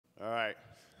All right.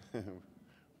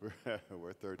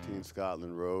 We're 13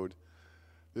 Scotland Road.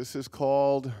 This is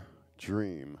called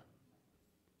Dream.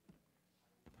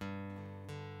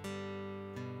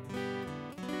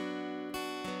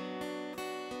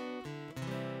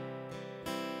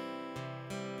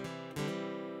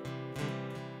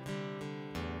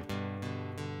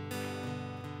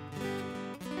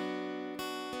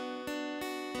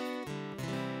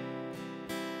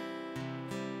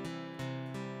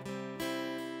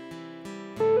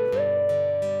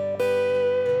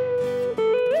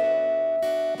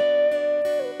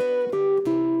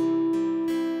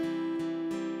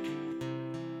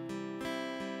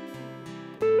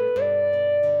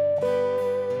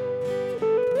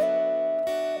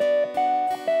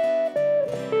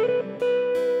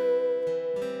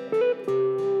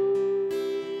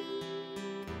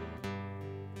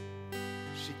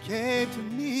 She came to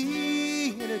me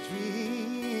in a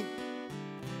dream,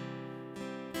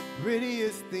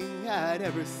 prettiest thing I'd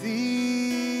ever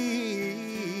seen.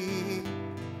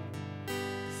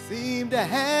 Seemed to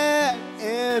have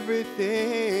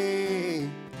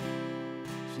everything.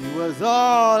 She was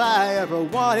all I ever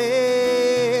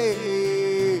wanted.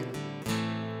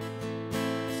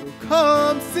 So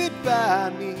come sit by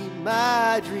me,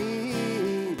 my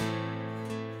dream.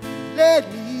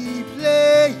 Let me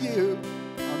play you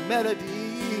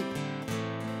melody.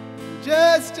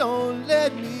 Just don't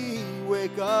let me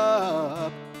wake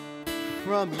up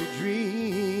from your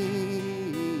dream.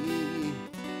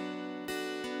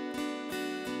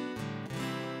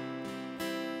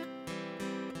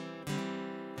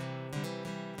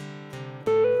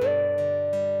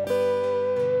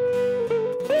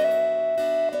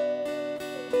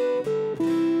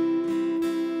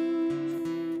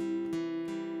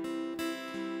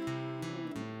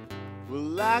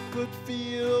 Well, I could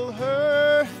feel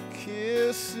her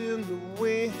kiss in the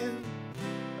wind.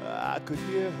 I could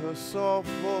hear her soft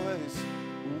voice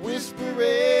whispering,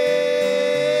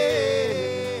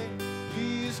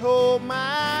 please hold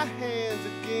my hands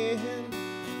again.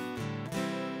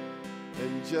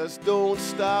 And just don't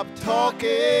stop talking.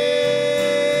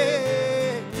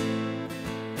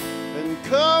 And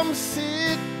come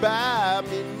sit by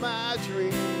me, my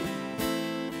dream.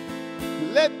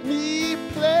 Let me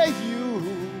play you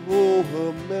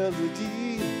a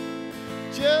melody.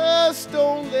 Just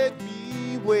don't let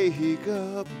me wake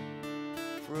up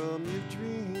from your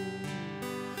dream.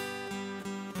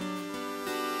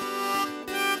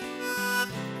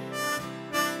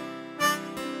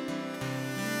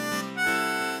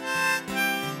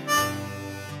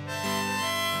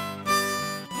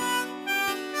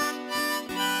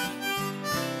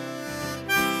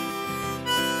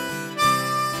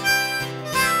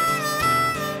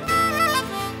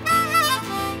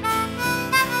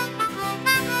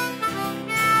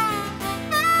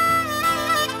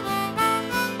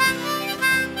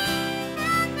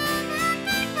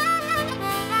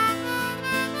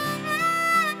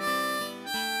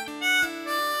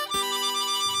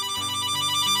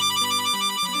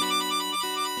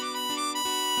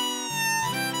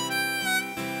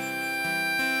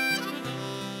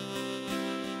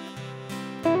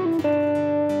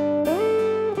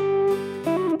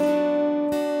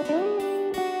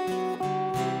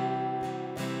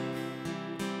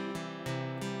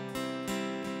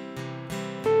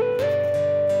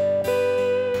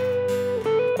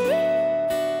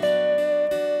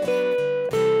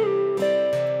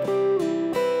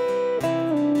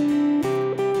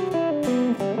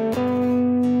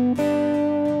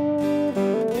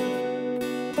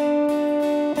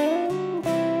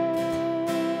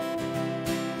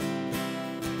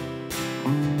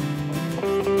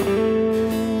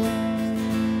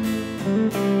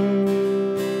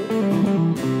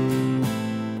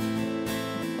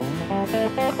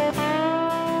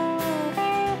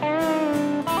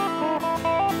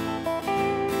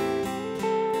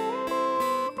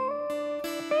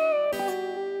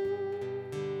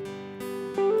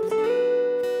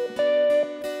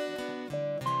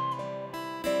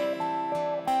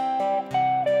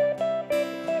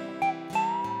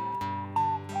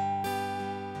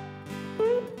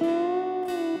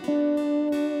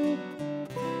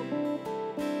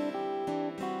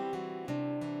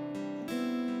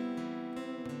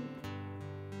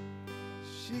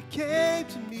 She came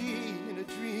to me in a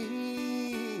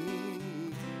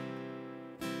dream,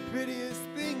 prettiest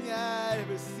thing I'd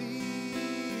ever seen.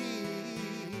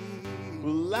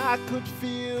 Well, I could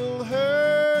feel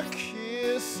her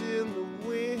kiss in the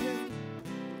wind.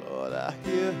 Lord, I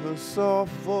hear her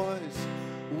soft voice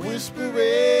whispering,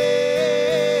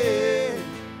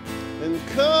 and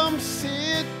come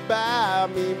sit by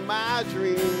me, my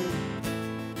dream.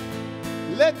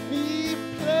 let me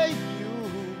play you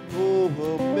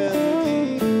over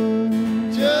melody.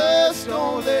 Just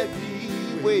don't let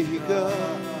me wake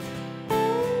up.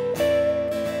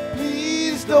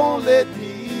 Please don't let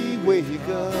me wake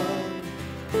up.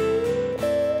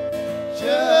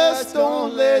 Just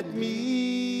don't let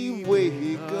me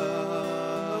wake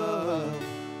up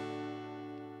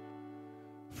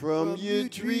from your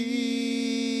dream.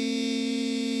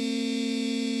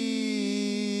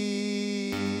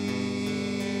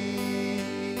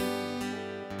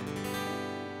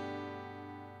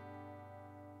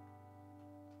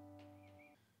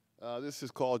 This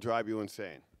is called Drive You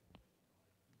Insane.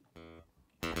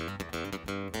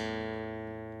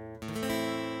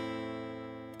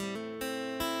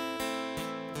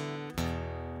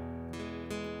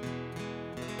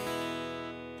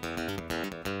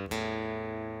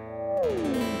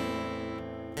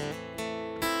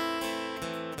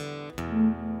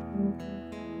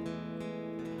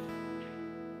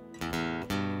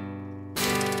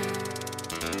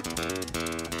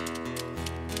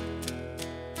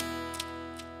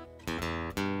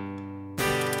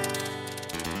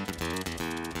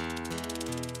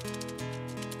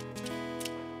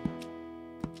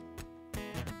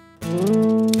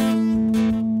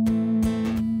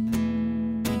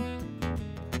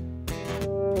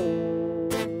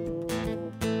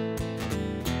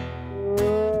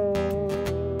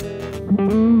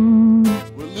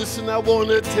 Well, listen, I want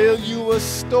to tell you a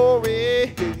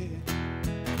story,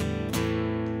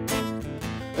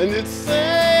 and it's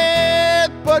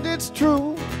sad, but it's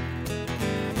true.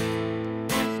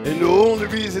 And the only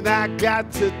reason I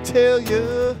got to tell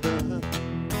you,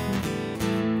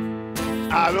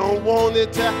 I don't want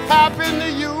it to happen to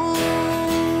you.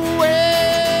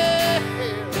 Well,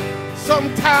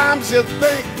 sometimes you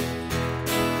think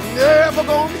you're never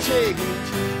gonna change.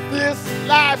 This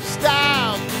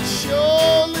lifestyle will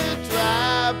surely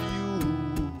drive you.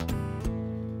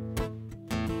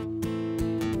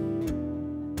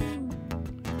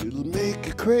 It'll make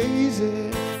you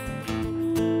crazy.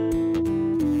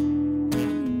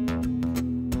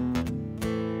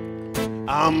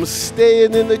 I'm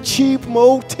staying in a cheap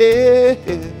motel.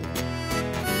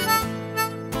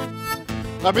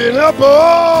 I've been up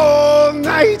all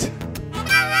night.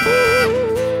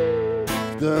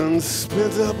 Done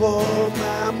spent up all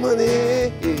my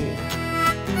money.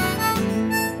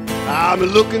 I'm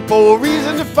looking for a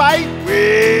reason to fight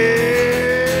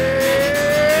with.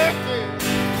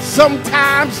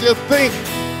 Sometimes you think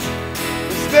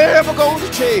it's never going to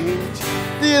change.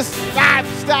 This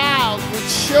lifestyle would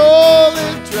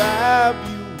surely drive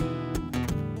you.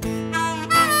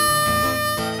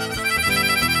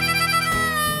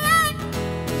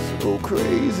 So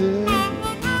crazy.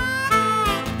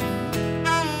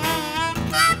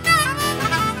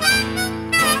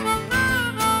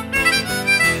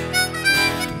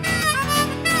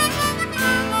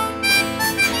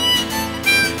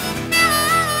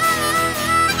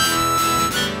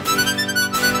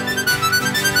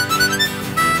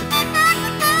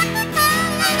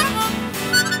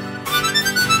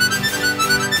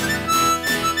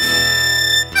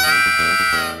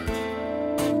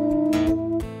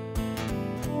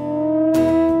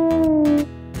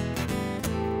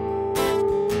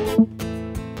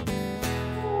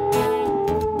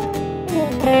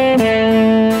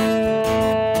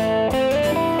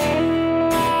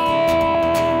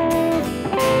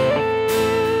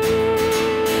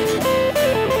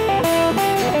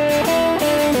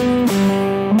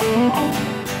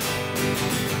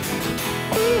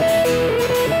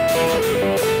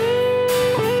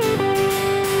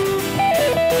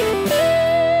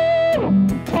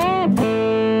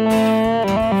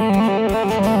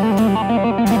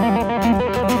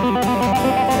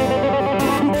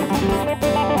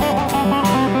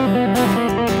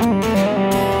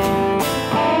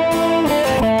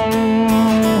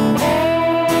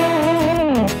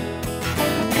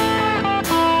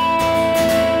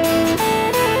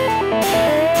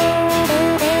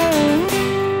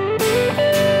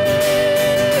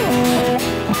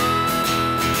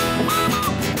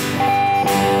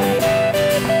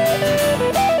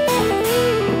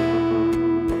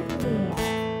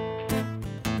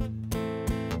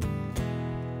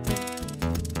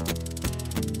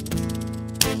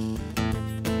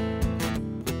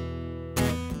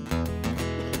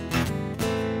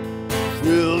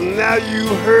 Well, now you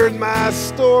heard my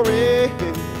story,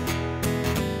 and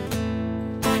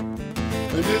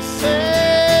it's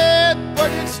sad,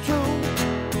 but it's true.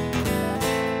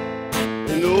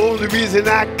 And the only reason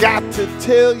I got to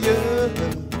tell you,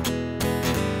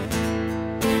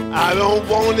 I don't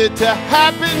want it to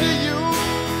happen to you.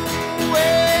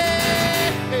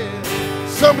 Well,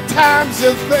 Sometimes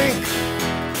you think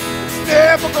it's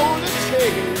never gonna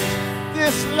change.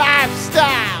 This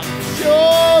lifestyle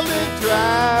surely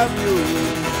drive you.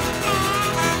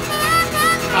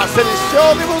 I said it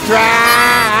surely will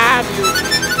drive you.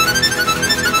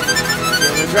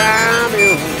 Surely drive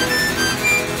you.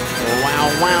 Wow,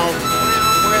 wow,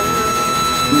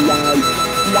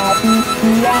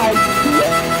 wow.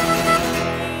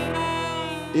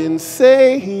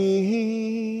 Insane.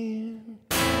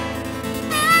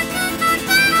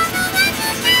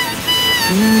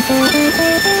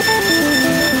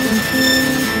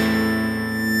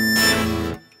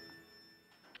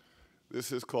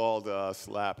 This is called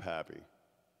Slap Happy.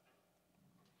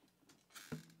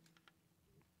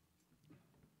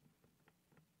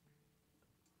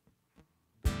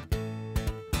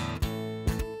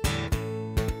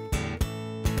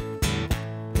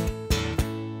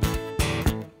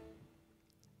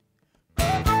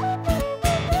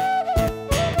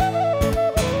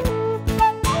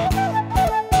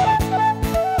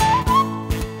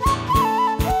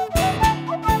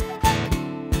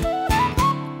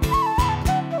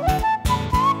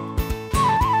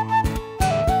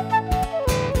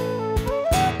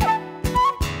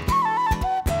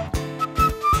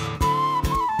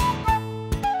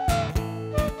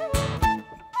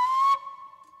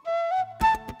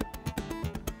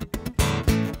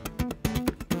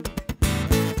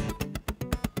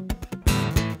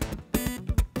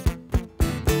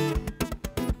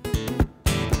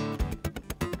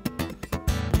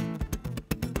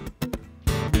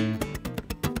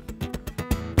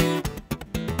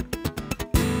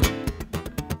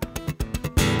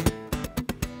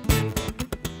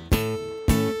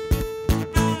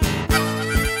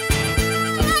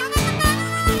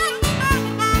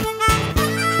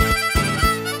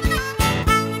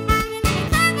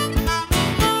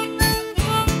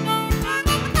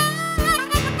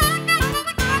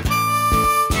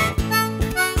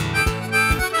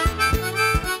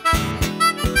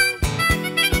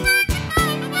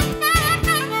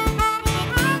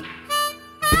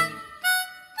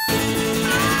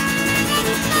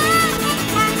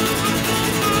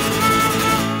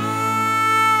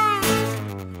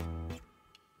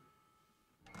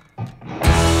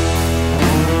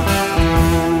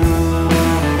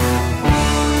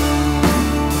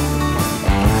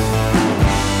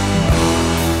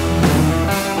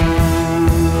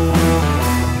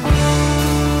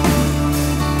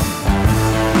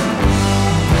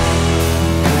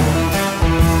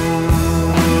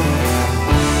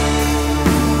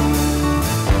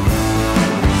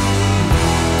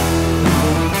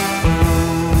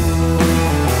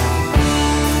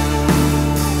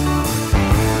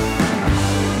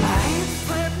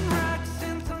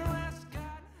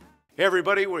 Hey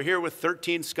everybody, we're here with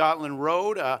 13 Scotland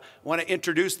Road. I want to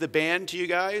introduce the band to you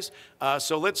guys.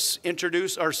 So let's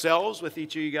introduce ourselves with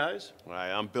each of you guys.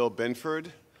 Hi, I'm Bill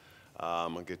Binford.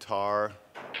 I'm a guitar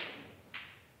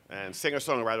and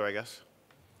singer-songwriter, I guess.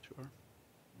 Sure.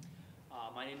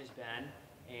 My name is Ben,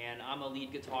 and I'm a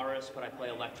lead guitarist, but I play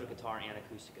electric guitar and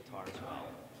acoustic guitar as well.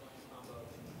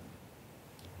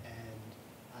 And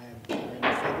I am Brandon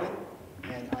Figlin,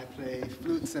 and I play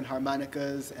flutes and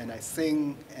harmonicas, and I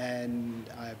sing, and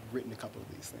I've written a couple of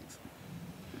these things.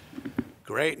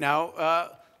 Great. Now,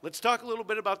 let's talk a little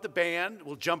bit about the band.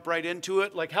 We'll jump right into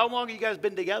it. Like, how long have you guys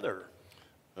been together?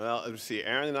 Well, let's see.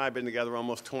 Aaron and I have been together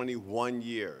almost 21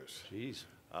 years. Jeez.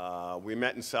 We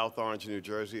met in South Orange, New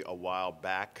Jersey a while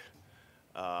back.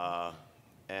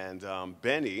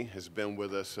 Benny has been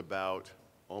with us about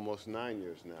almost 9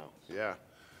 years now. Yeah.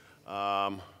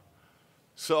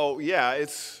 So, yeah,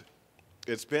 it's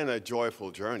been a joyful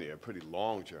journey, a pretty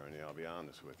long journey, I'll be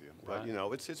honest with you. But, Right. you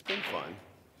know, it's been fun.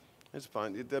 It's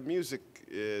fun. The music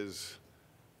is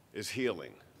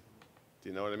healing. Do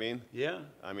you know what I mean? Yeah.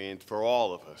 I mean, for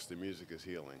all of us, the music is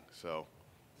healing. So,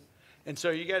 And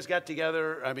so you guys got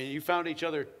together, I mean, you found each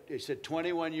other, you said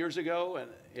 21 years ago,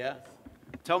 and yeah?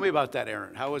 Tell me about that,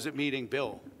 Aaron. How was it meeting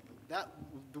Bill?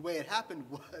 The way it happened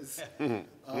was,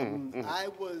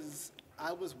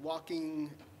 I was walking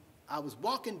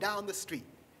down the street,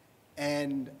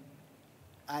 and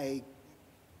I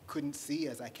couldn't see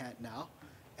as I can't now,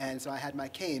 and so I had my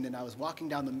cane, and I was walking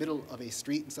down the middle of a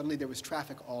street, and suddenly there was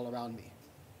traffic all around me,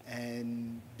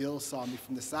 and Bill saw me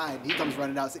from the side, and he comes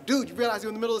running out and said, "Dude, you realize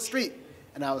you're in the middle of the street?"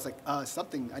 And I was like, I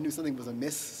knew something was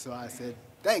amiss, so I said,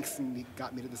 "Thanks," and he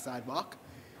got me to the sidewalk,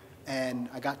 and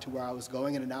I got to where I was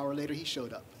going, and an hour later he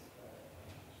showed up.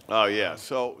 oh yeah.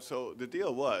 So the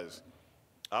deal was,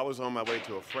 I was on my way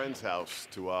to a friend's house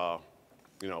to,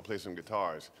 play some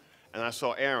guitars, and I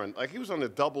saw Aaron. Like, he was on a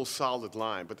double solid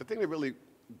line, but the thing that really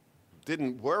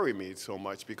didn't worry me so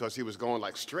much because he was going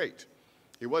like straight.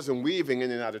 He wasn't weaving in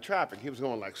and out of traffic. He was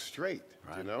going like straight,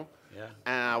 you know? Yeah.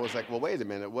 And I was like, well, wait a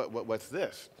minute, what's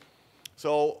this?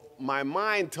 So my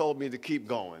mind told me to keep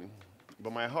going,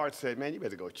 but my heart said, man, you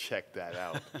better go check that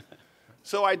out.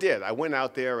 So I did. I went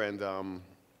out there and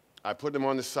I put him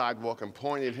on the sidewalk and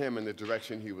pointed him in the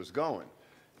direction he was going.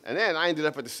 And then I ended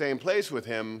up at the same place with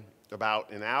him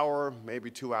about an hour, maybe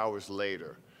 2 hours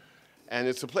later. And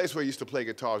it's a place where I used to play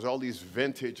guitars, all these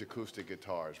vintage acoustic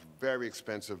guitars, very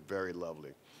expensive, very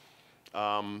lovely.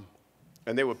 And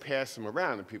they would pass them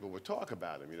around and people would talk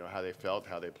about them, you know, how they felt,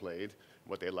 how they played,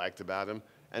 what they liked about them.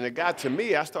 And it got to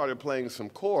me, I started playing some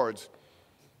chords,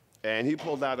 and he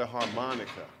pulled out a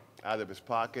harmonica out of his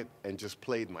pocket and just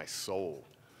played my soul.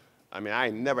 I mean, I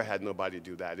never had nobody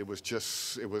do that. It was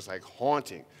just, it was like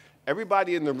haunting.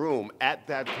 Everybody in the room at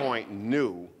that point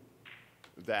knew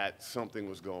that something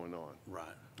was going on. Right.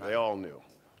 They all knew.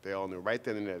 They all knew. Right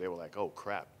then and there, they were like, oh,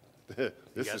 crap. This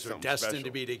You is guys are something destined special.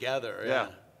 to be together. Yeah,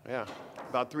 yeah.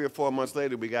 About 3 or 4 months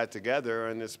later, we got together,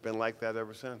 and it's been like that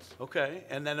ever since. Okay.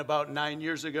 And then about 9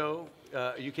 years ago,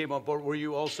 you came on board. Were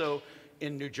you also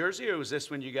in New Jersey, or was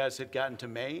this when you guys had gotten to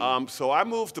Maine? So I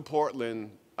moved to Portland.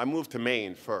 I moved to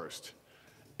Maine first.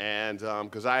 And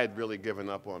because I had really given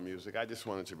up on music, I just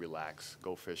wanted to relax,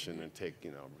 go fishing, and take,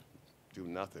 you know, do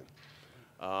nothing.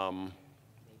 And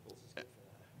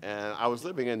I was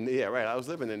living in, yeah, right, I was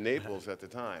living in Naples at the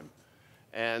time.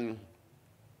 And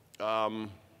I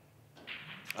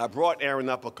brought Aaron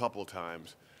up a couple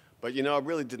times, but you know, it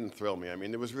really didn't thrill me. I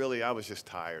mean, it was really, I was just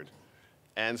tired.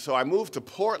 And so I moved to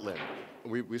Portland.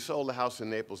 We sold a house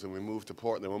in Naples and we moved to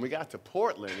Portland. When we got to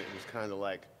Portland, it was kind of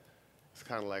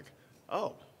like,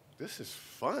 oh, this is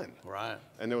fun. Right.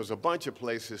 And there was a bunch of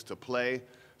places to play.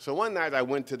 So one night I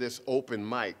went to this open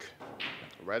mic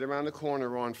right around the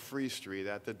corner on Free Street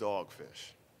at the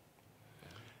Dogfish.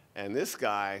 And this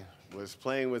guy was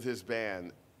playing with his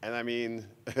band, and I mean,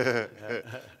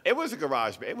 it was a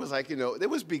garage band. It was like, you know, there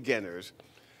was beginners,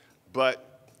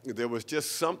 but there was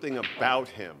just something about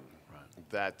him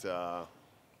that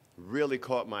really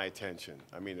caught my attention.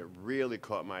 I mean, it really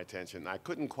caught my attention. I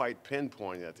couldn't quite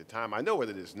pinpoint it at the time. I know what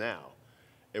it is now.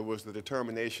 It was the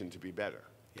determination to be better.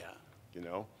 Yeah. You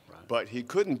know? Right. But he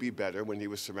couldn't be better when he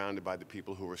was surrounded by the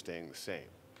people who were staying the same.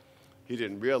 He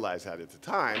didn't realize that at the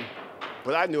time,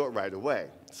 but I knew it right away.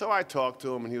 So I talked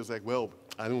to him, and he was like, well,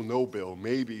 I don't know, Bill.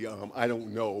 Maybe, I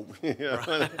don't know. You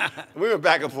know? We went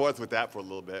back and forth with that for a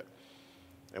little bit.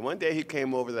 And one day he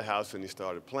came over to the house, and he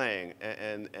started playing.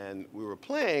 And we were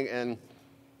playing, and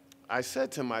I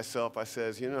said to myself, I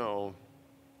says, you know,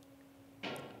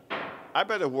 I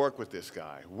better work with this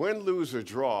guy. Win, lose, or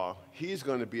draw, he's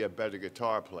going to be a better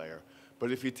guitar player.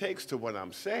 But if he takes to what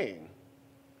I'm saying,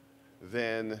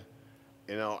 then,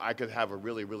 you know, I could have a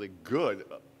really, really good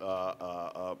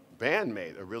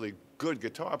bandmate, a really good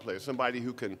guitar player, somebody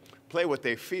who can play what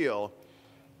they feel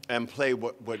and play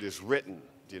what is written,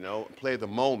 you know, play the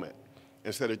moment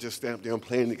instead of just standing up there and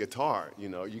playing the guitar. You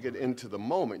know, you get into the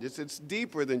moment. It's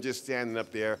deeper than just standing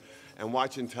up there and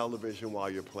watching television while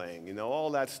you're playing. You know, all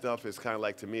that stuff is kind of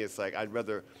like, to me, it's like I'd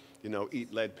rather, you know,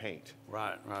 eat lead paint.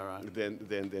 Right.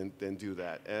 Than do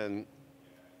that. And,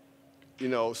 you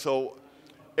know, so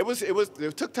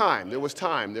it took time. There was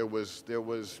time. There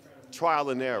was trial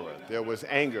and error. There was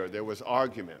anger. There was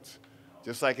arguments,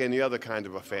 just like any other kind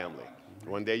of a family.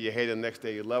 One day you hate them, next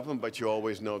day you love them, but you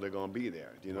always know they're going to be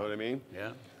there. Do you know what I mean?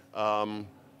 Yeah.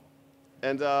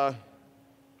 And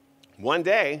one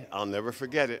day, I'll never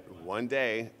forget it, one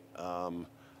day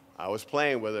I was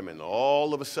playing with him, and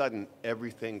all of a sudden,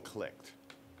 everything clicked.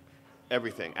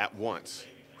 Everything at once.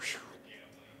 Whew.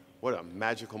 What a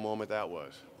magical moment that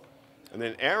was. And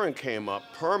then Aaron came up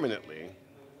permanently,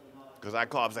 because I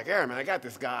called, I was like, Aaron, man, I got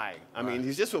this guy. I mean,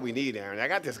 he's just what we need, Aaron. I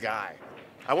got this guy.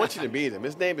 I want you to meet him.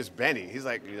 His name is Benny. He's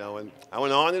like, you know, and I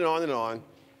went on and on and on.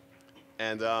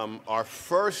 And our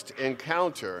first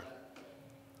encounter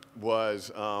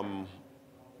was,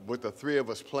 with the three of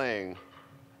us playing,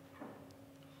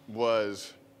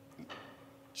 was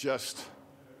just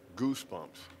goosebumps.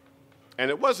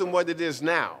 And it wasn't what it is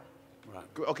now. Right.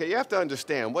 Okay, you have to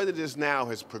understand, what it is now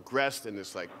has progressed, and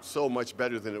it's like so much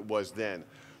better than it was then.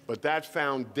 But that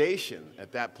foundation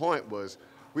at that point was,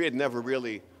 we had never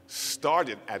really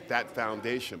started at that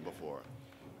foundation before,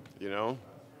 you know?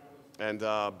 And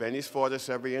Benny's fought us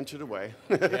every inch of the way.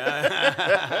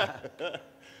 Yeah.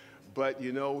 But,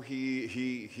 you know,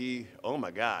 he, oh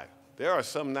my God, there are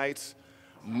some nights,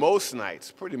 most nights,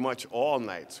 pretty much all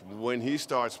nights, when he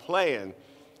starts playing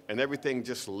and everything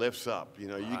just lifts up. You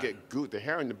know, you get the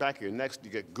hair on the back of your neck, you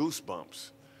get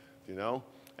goosebumps, you know?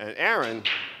 And Aaron,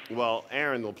 Well,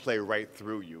 Aaron will play right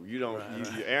through you. You don't.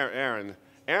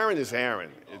 Aaron is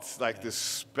Aaron. It's like this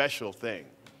special thing.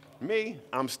 Me,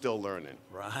 I'm still learning.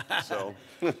 Right. So.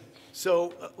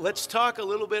 So let's talk a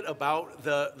little bit about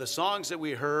the songs that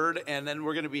we heard, and then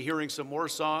we're going to be hearing some more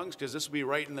songs because this will be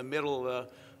right in the middle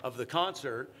of the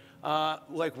concert.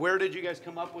 Like, where did you guys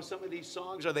come up with some of these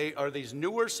songs? Are these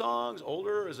newer songs,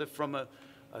 older? Is it from a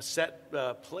set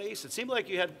place? It seemed like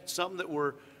you had some that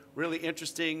were really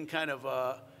interesting, kind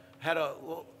of had a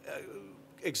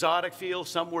exotic feel.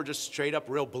 Some were just straight up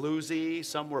real bluesy.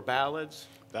 Some were ballads.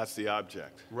 That's the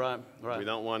object. Right. We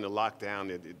don't want to lock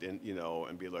down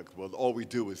and be like, well, all we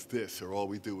do is this or all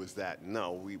we do is that.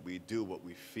 No, we do what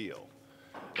we feel.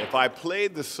 If I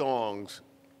played the songs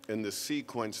in the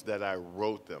sequence that I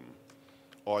wrote them,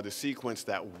 or the sequence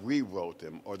that we wrote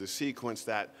them, or the sequence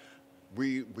that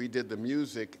we did the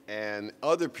music and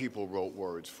other people wrote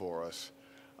words for us,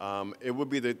 it would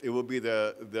be the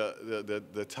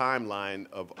timeline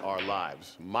of our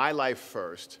lives. My life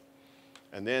first,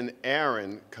 and then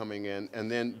Aaron coming in,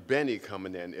 and then Benny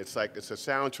coming in. It's like it's a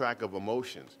soundtrack of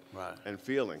emotions and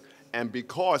feeling. And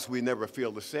because we never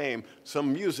feel the same,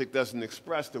 some music doesn't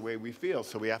express the way we feel,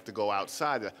 so we have to go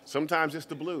outside. Sometimes it's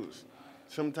the blues.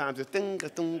 Sometimes it's dinga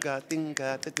dunga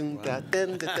dinga dinga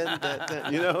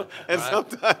dinga, you know. And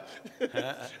sometimes,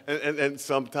 and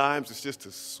sometimes it's just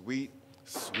a sweet,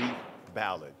 sweet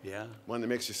ballad. Yeah. One that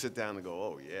makes you sit down and go,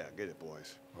 oh yeah, get it,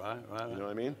 boys. Right. You know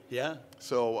what I mean? Yeah.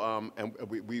 So, and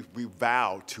we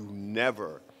vow to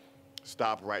never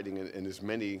stop writing in as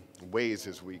many ways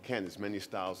as we can, as many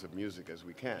styles of music as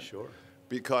we can. Sure.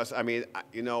 Because, I mean,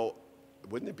 you know,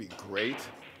 wouldn't it be great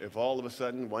if all of a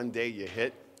sudden one day you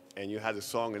hit and you had a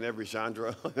song in every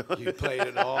genre? You played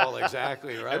it all,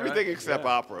 exactly, right? Everything except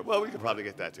opera. Well, we could probably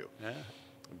get that too. Yeah.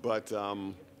 But,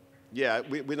 yeah,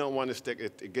 we don't want to stick,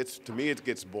 to me, it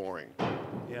gets boring.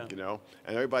 Yeah. You know,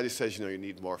 and everybody says, you know, you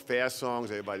need more fast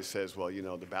songs. Everybody says, well, you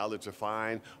know, the ballads are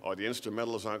fine, or the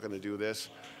instrumentals aren't going to do this.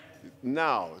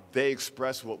 No, they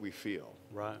express what we feel.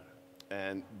 Right.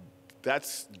 And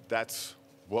that's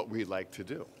what we like to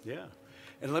do. Yeah.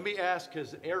 And let me ask,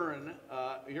 because Aaron,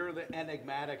 you're the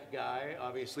enigmatic guy,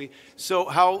 obviously. So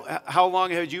how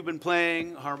long had you been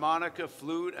playing harmonica,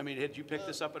 flute? I mean, had you picked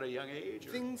this up at a young age?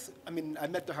 Or? I mean, I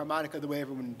met the harmonica the way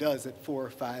everyone does at 4 or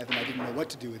 5, and I didn't know what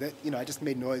to do with it. You know, I just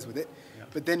made noise with it. Yeah.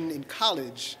 But then in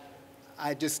college,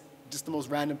 I just the most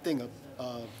random thing.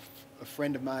 A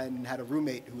friend of mine had a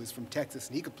roommate who was from Texas,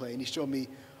 and he could play, and he showed me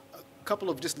a couple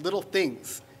of just little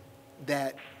things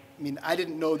that, I mean, I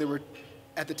didn't know there were,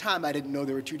 at the time, I didn't know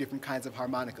there were 2 different kinds of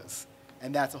harmonicas.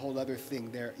 And that's a whole other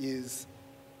thing. There is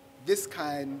this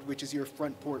kind, which is your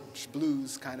front porch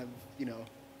blues kind of, you know.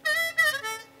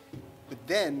 But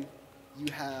then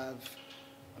you have,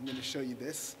 I'm going to show you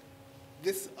this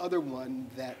other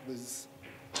one that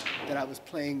I was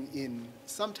playing in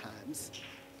sometimes,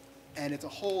 and it's a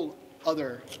whole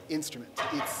other instrument.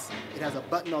 It has a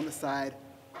button on the side.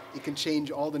 It can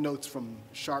change all the notes from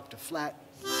sharp to flat.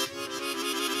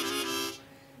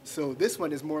 So this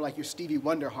one is more like your Stevie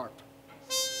Wonder harp.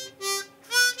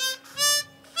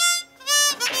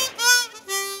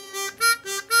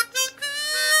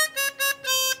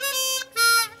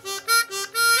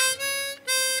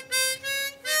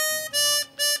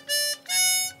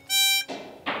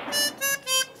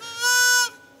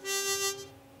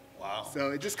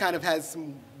 So it just kind of has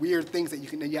some weird things that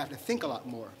you have to think a lot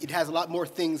more. It has a lot more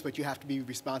things, but you have to be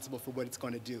responsible for what it's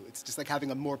going to do. It's just like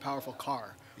having a more powerful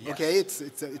car. Yes. Okay, it's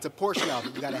a Porsche now,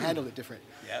 but you got to handle it different.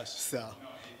 Yes. So.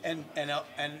 And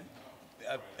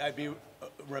I'd be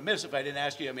remiss if I didn't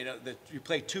ask you. I mean, you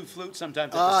play 2 flutes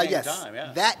sometimes at the same time.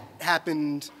 Yeah. That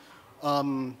happened.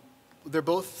 They're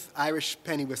both Irish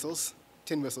penny whistles,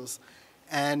 tin whistles,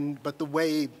 but the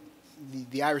way.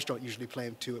 The Irish don't usually play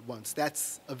them 2 at once.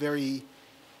 That's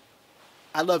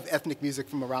I love ethnic music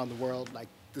from around the world, like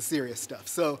the serious stuff.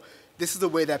 So this is the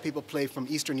way that people play from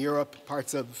Eastern Europe,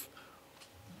 parts of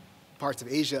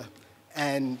Asia,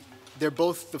 and the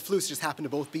flutes just happen to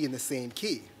both be in the same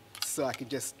key. So I could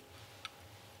just,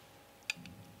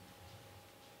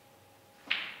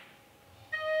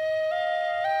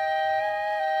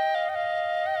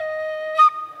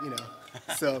 you know,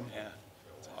 so. Yeah,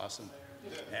 it's awesome.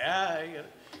 Yeah,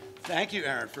 thank you,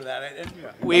 Aaron, for that. And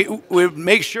we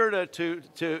make sure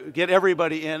to get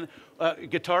everybody in.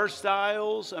 Guitar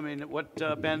styles. I mean, what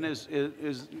Ben is?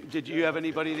 Did you have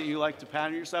anybody that you like to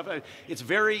pattern yourself? It's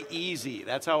very easy.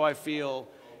 That's how I feel.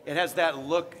 It has that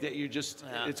look that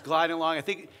it's gliding along. I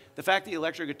think the fact that the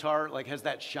electric guitar has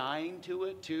that shine to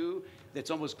it too.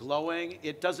 that's almost glowing.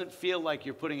 It doesn't feel like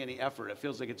you're putting any effort. It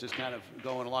feels like it's just kind of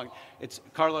going along. It's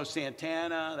Carlos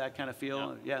Santana, that kind of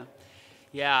feel. Yeah.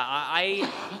 Yeah, I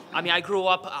mean,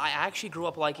 I actually grew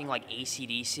up liking like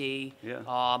AC/DC. Yeah.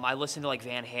 I listened to like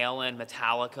Van Halen,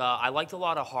 Metallica. I liked a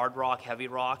lot of hard rock, heavy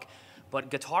rock. But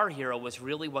Guitar Hero was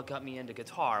really what got me into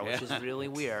guitar, which is really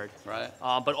weird. Right.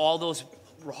 But all those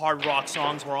hard rock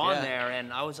songs were on Yeah. there,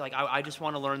 and I was like, I just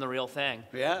want to learn the real thing.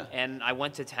 Yeah. And I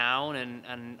went to town,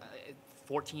 and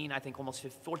 14, I think almost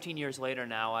 14 years later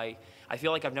now, I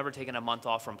feel like I've never taken a month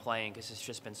off from playing because it's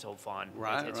just been so fun.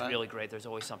 Right, It's right. really great. There's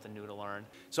always something new to learn.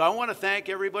 So I want to thank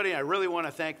everybody. I really want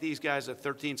to thank these guys at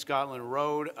 13 Scotland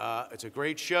Road. It's a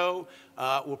great show.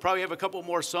 We'll probably have a couple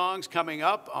more songs coming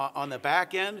up on the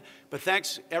back end. But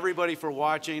thanks, everybody, for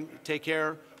watching. Take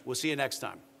care. We'll see you next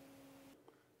time.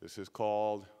 This is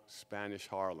called Spanish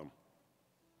Harlem.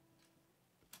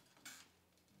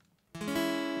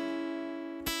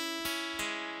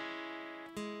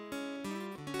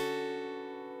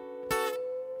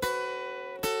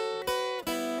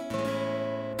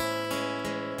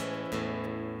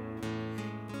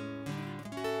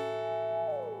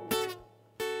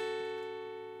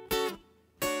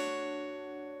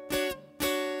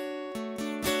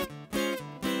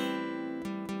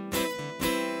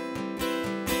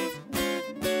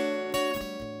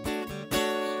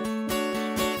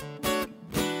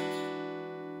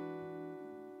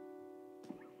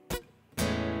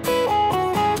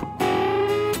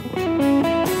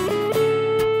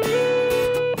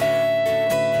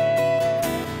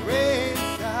 Gray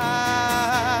side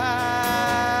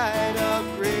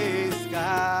of gray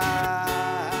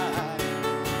sky,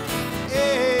 a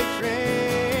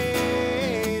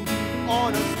train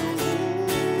on a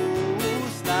slow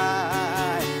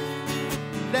slide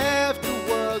left the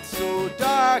world so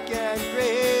dark and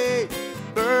gray,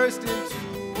 burst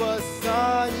into a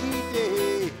sunny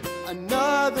day,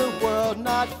 another world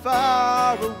not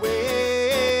far away.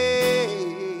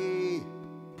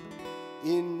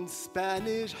 In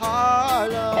Spanish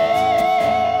Harlem,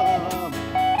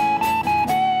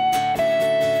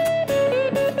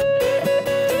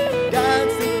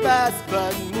 dancing fast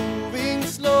but moving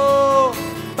slow,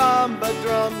 bamba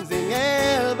drums in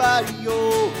el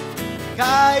barrio,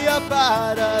 calla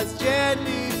paras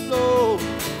gently flow,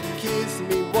 kiss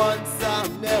me once I'll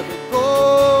never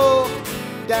go,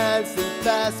 dancing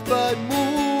fast but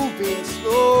moving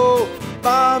slow,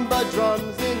 bamba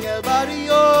drums in el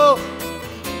barrio,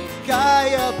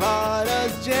 calla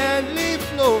paras gently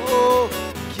flow,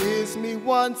 kiss me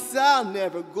once I'll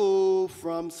never go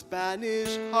from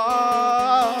Spanish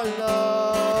Harlem.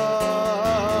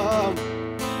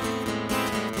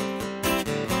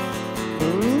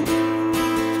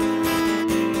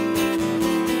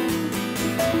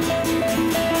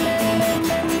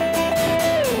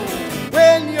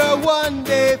 When your one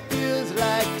day feels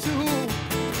like two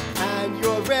and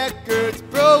your record's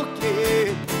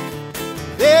broken,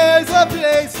 there's a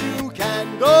place you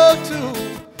can go to.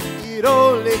 It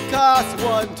only costs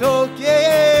one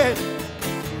token.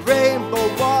 Rainbow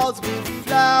walls with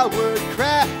flowered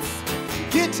cracks,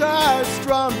 guitars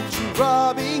strummed to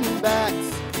robbing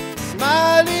backs,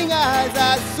 smiling eyes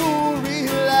I soon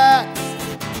relax,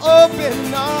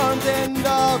 open arms and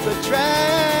all the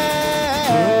tracks.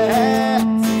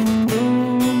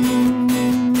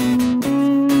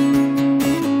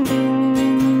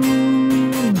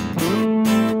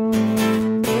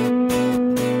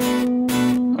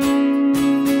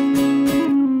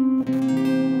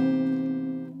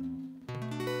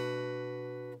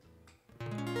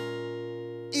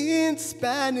 In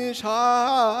Spanish Harlem.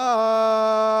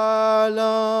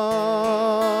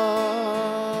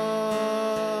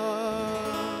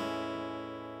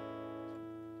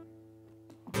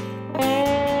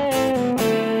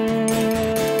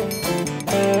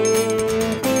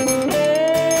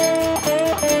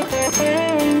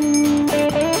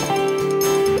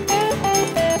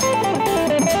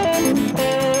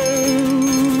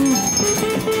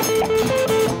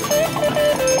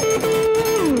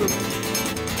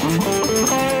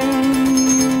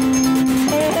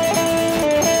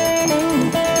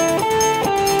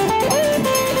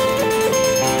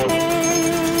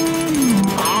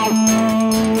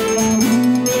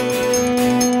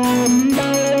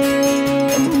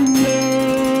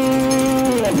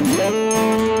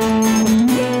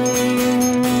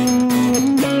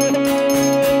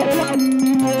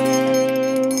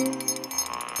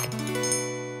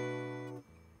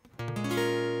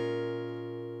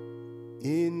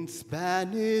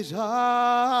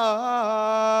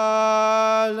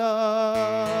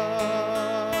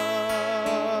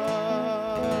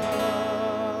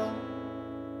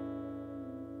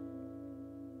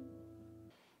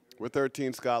 We're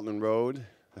 13 Scotland Road.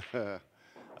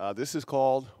 This is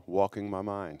called Walking My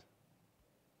Mind.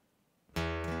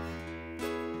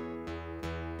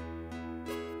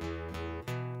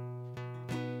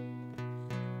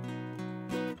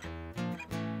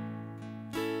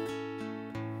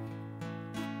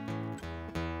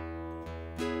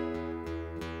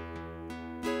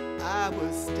 I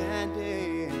was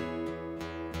standing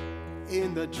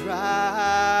in the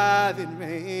driving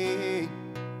rain,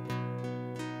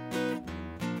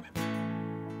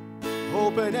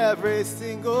 hoping every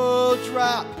single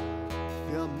drop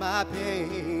filled my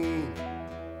pain.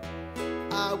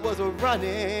 I was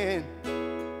running,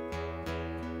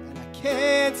 and I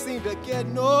can't seem to get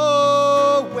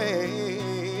nowhere.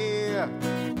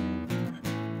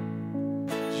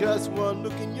 Just one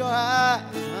look in your eyes,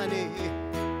 honey,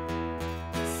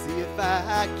 see if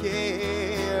I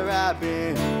care. I've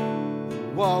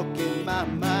been walking my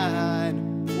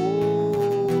mind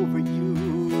over you.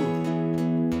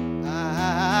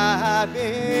 I've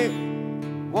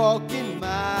been walking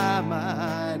my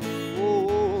mind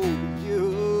over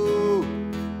you.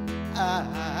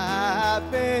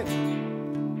 I've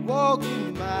been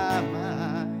walking my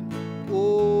mind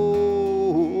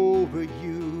over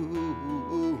you.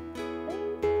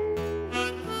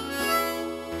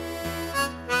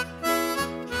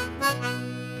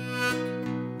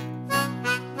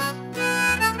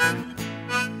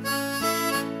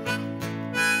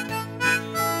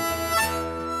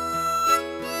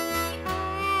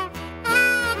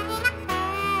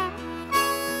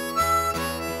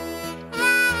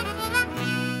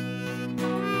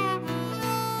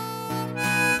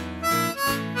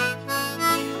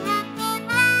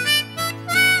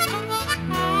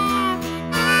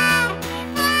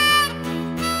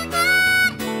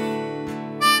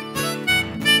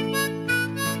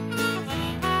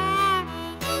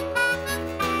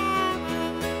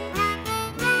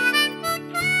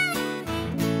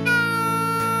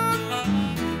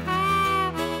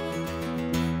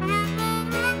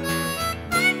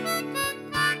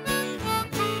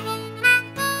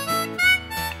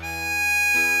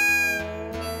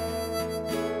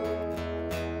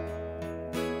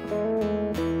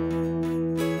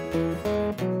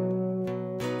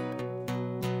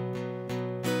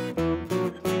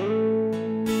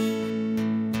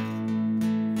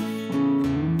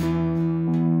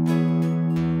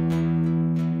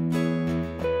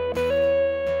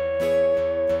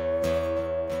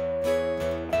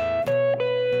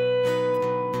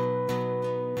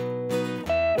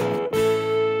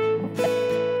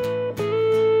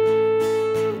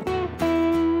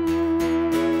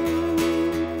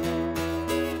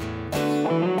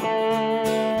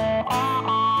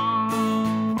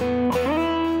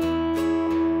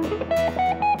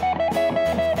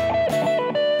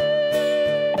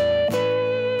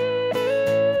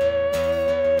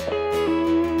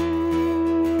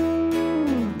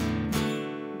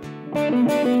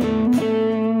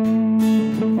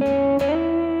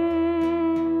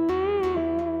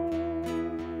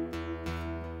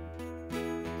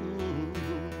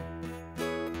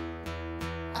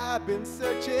 I've been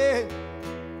searching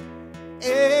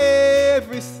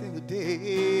every single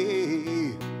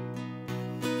day.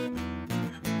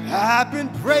 I've been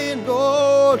praying,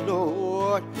 Lord,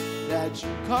 Lord, that you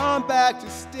come back to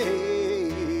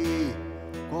stay.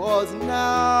 'Cause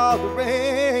now the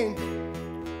rain,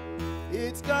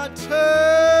 it's done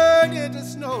turned into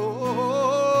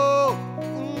snow.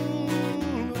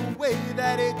 The way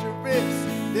that it drips,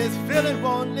 this feeling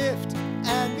won't lift,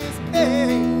 and this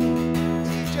pain,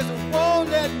 it just won't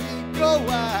let me go.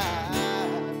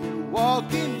 I've been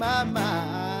walking my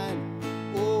mind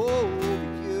over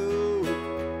you.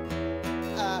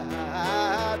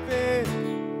 I've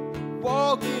been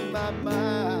walking my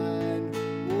mind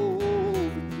over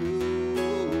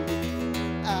you.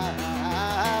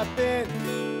 I've been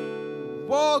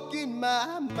walking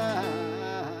my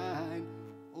mind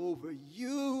over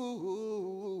you.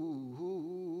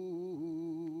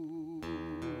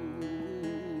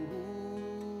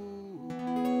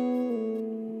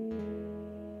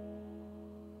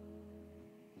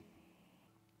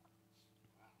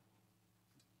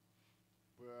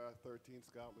 We're at 13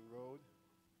 Scotland Road.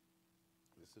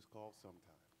 This is called Sometime.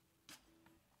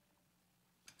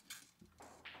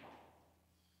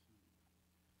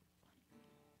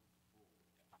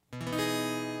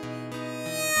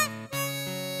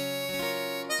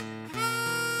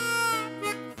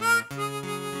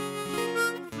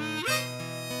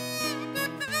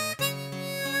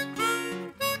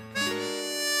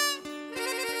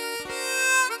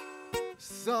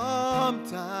 Sometimes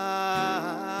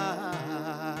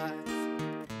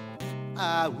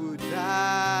I would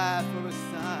die for a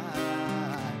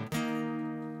sign.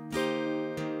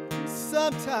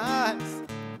 Sometimes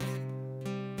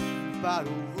about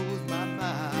who rules my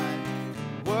mind.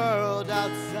 The world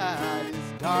outside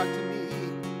is dark to me,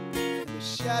 and the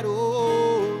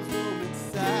shadows roam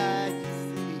inside. You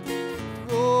see,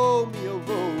 throw me a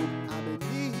rope, I'm in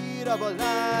need of a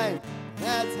line.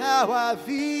 That's how I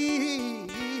feel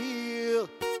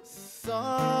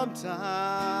sometimes.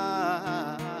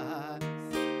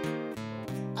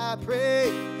 I pray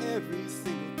every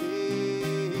single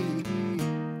day,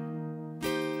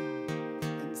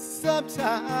 and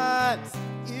sometimes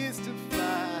is to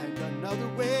find another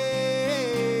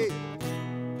way.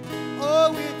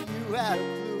 Oh, if you had a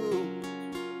clue,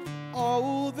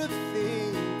 all the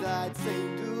things I'd say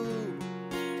and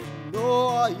do, know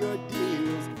all your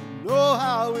deals, know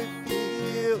how it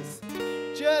feels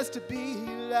just to be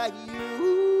like you.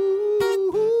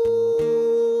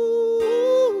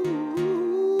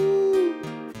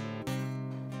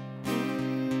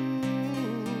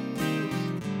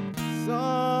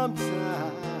 Sometimes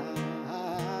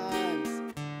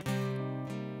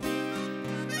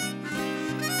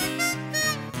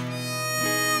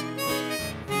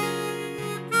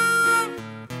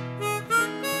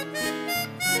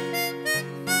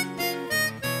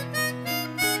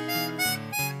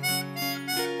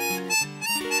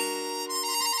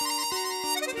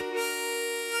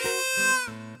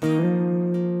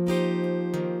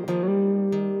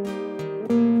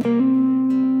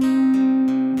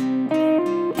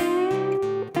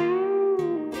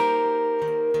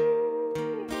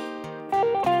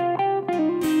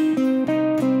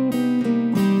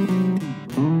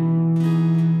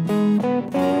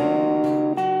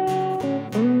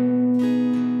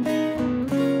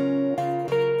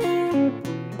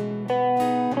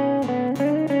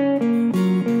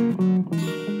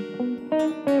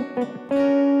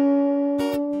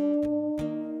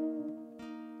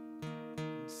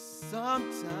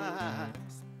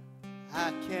sometimes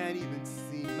I can't even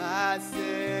see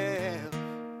myself.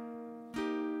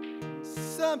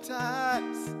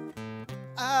 Sometimes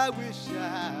I wish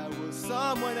I was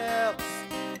someone else.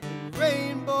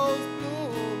 Rainbows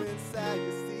bloom inside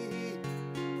the sea.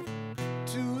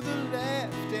 To the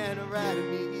left and right of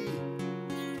me,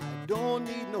 I don't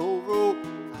need no rope,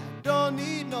 I don't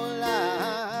need no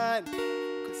line.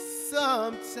 'Cause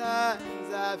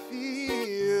sometimes I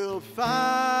feel fine.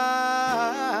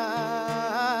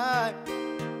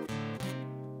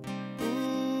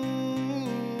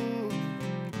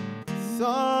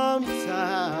 Sometimes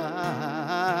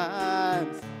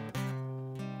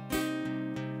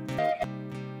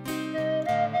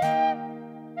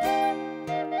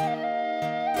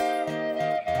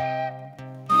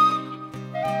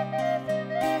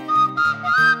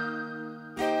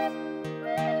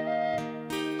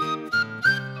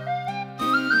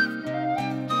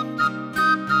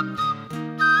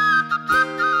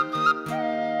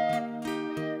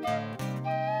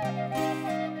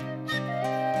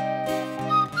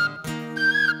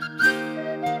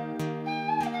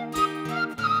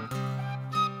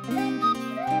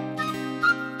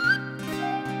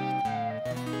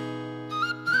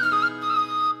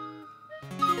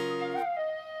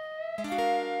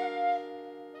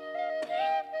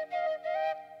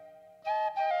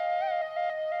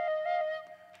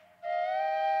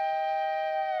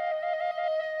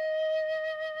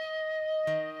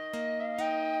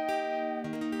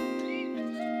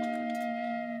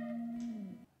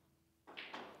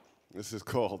This is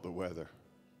called The Weather.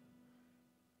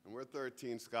 And we're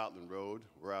 13 Scotland Road.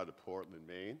 We're out of Portland,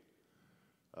 Maine.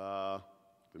 The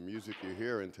music you're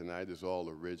hearing tonight is all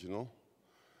original.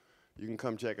 You can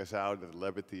come check us out at the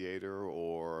Levitt Theater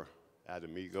or at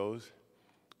Amigos.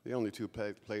 The only two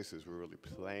places we're really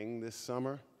playing this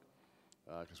summer,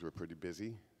 because we're pretty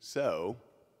busy. So,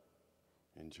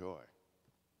 enjoy.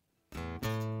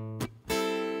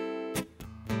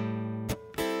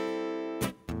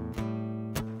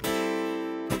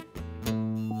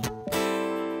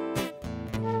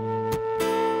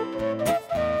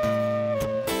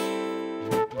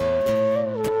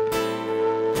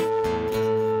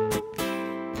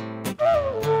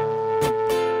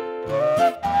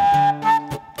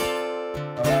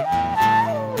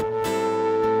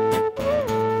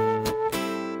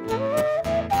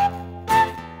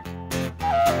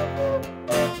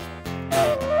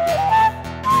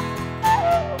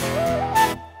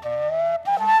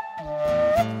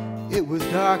 it was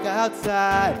dark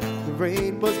outside, the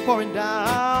rain was pouring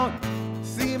down.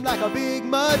 Seemed like a big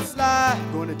mudslide,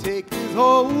 gonna take this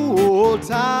whole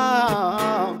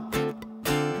town.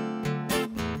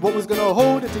 What was gonna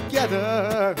hold it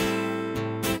together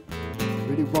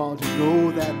really want to know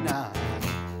that now.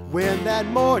 When that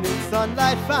morning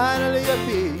sunlight finally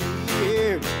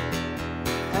appeared,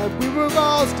 and we were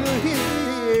all still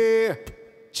here,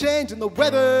 changing the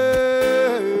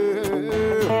weather.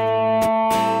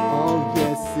 Oh,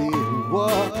 yes, it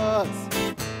was.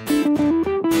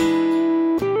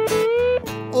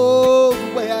 Oh,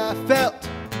 the way I felt.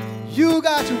 You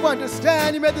got to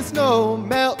understand, you made the snow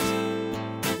melt.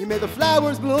 You made the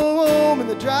flowers bloom in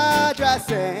the dry, dry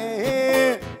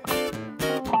sand.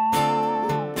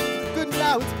 Good,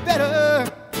 now it's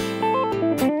better.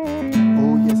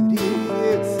 Oh, yes, it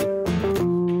is.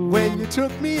 When you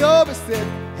took me over, said,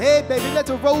 hey, baby,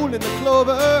 let's roll in the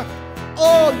clover.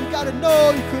 Oh, you gotta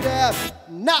know you could have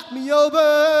knocked me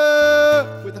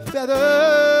over with a feather.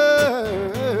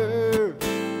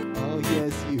 Oh,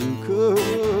 yes, you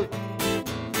could.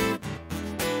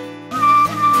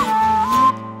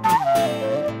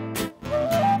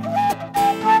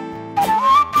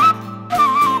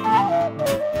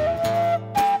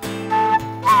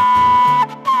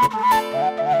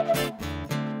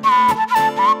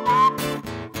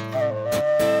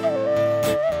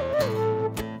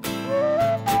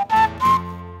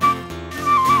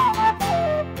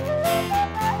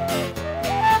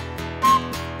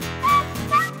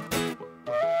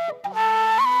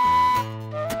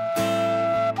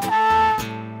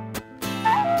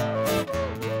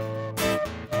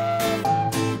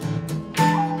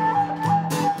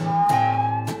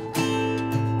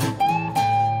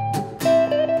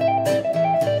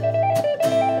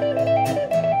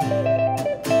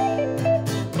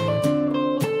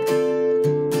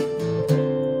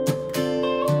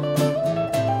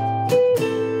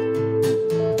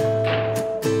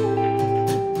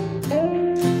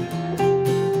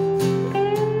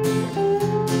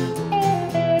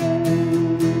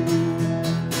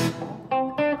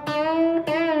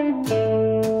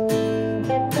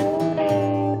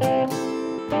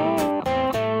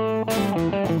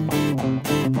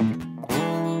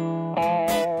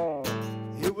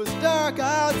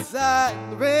 Outside,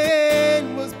 the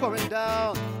rain was pouring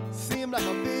down. Seemed like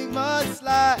a big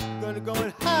mudslide, gonna go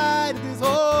and hide in this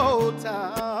whole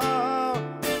town.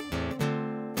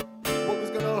 What was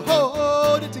gonna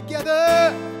hold it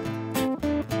together?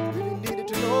 Really needed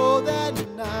to know that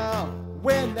now.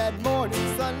 When that morning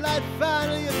sunlight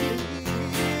finally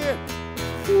appeared,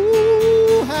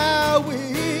 ooh, how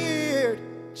weird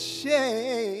change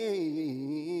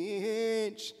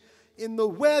in the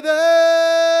weather.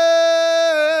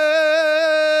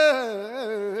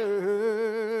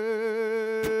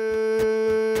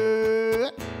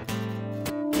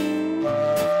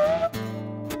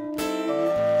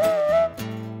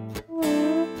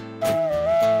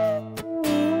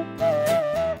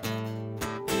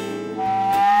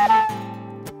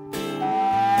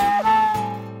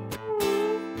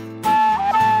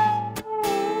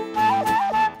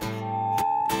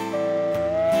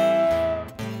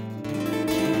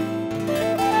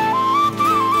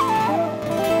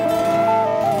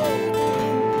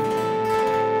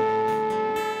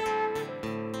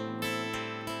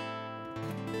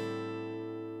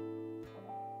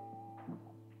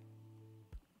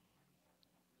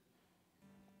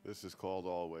 This is called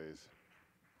Always.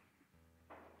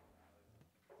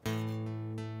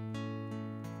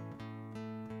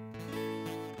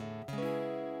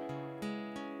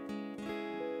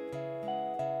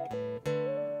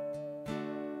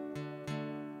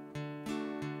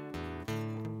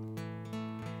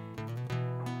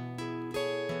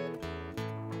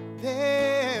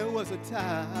 There was a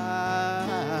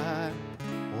time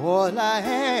all I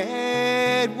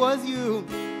had was you.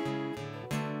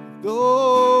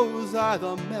 Those are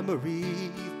the memories,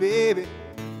 baby,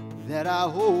 that I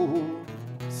hold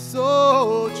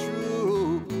so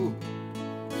true.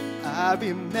 I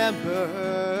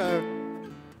remember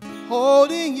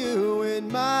holding you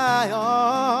in my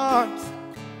arms.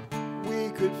 We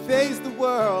could face the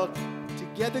world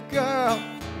together, girl.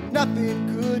 Nothing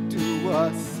could do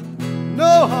us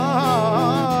no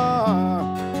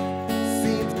harm.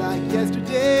 Seems like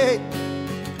yesterday.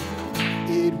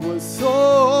 It was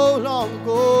so long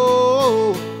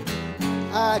ago.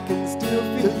 I can still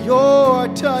feel your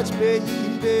touch,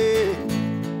 baby.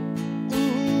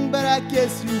 But I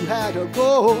guess you had to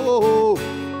go.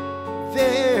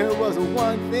 There was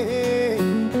one thing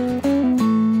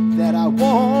that I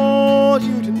want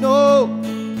you to know.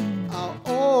 I'll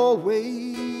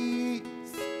always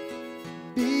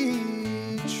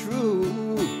be true.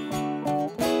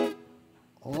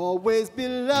 Always be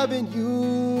loving you.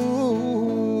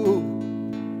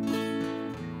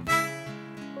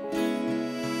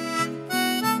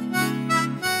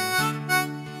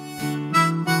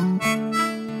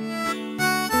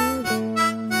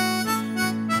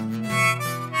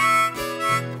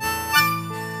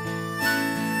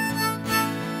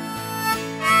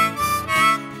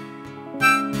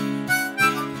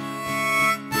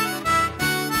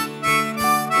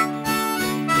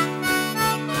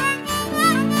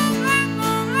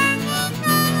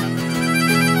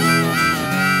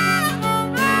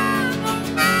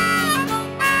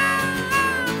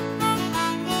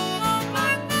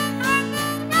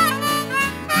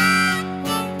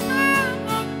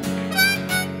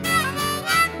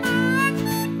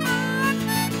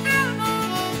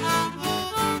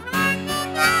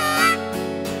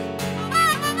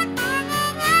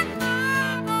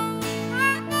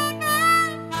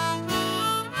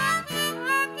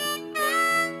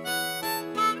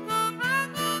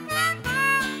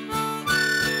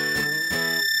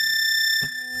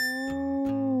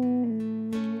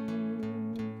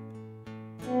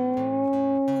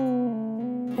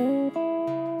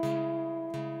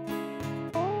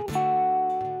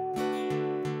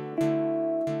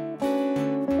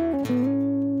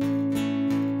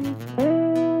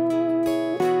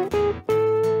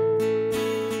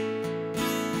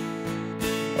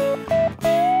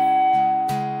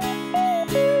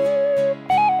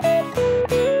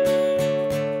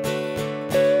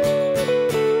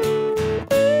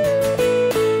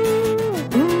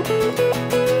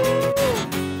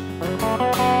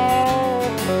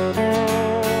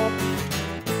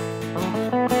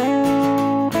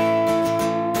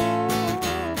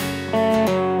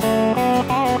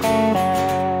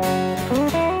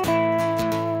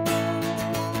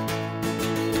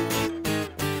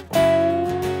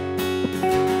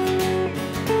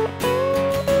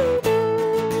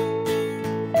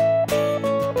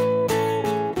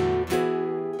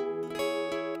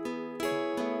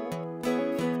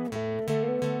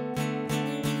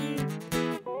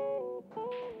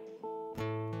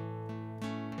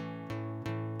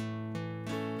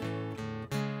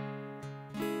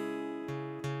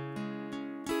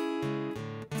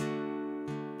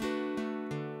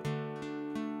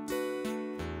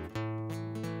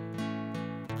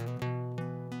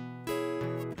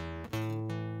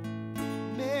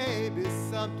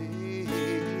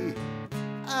 someday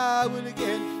I will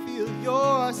again feel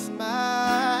your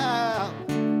smile.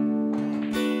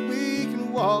 We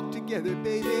can walk together,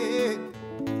 baby.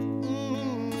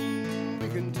 We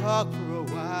can talk for a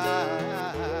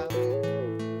while.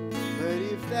 But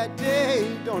if that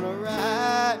day don't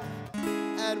arrive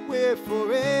and we're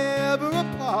forever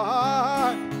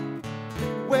apart,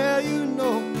 well, you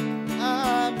know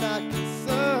I'm not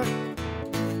concerned,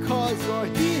 'cause you're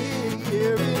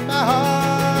here in my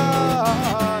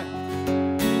heart.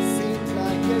 Seems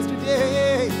like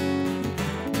yesterday,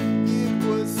 it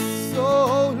was so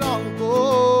long ago.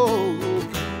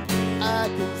 I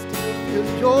can still feel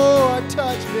your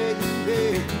touch,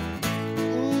 baby.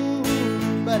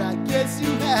 But I guess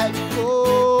you had to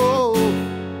go.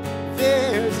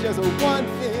 There's just one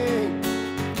thing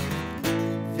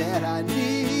that I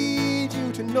need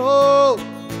you to know.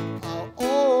 I'll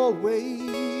always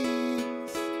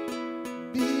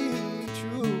be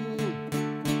true.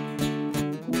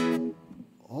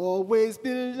 Always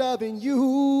be loving you.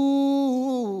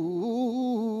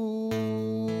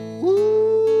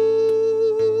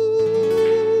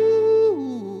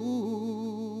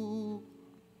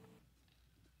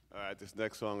 All right, this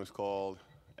next song is called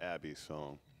Abby's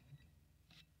Song.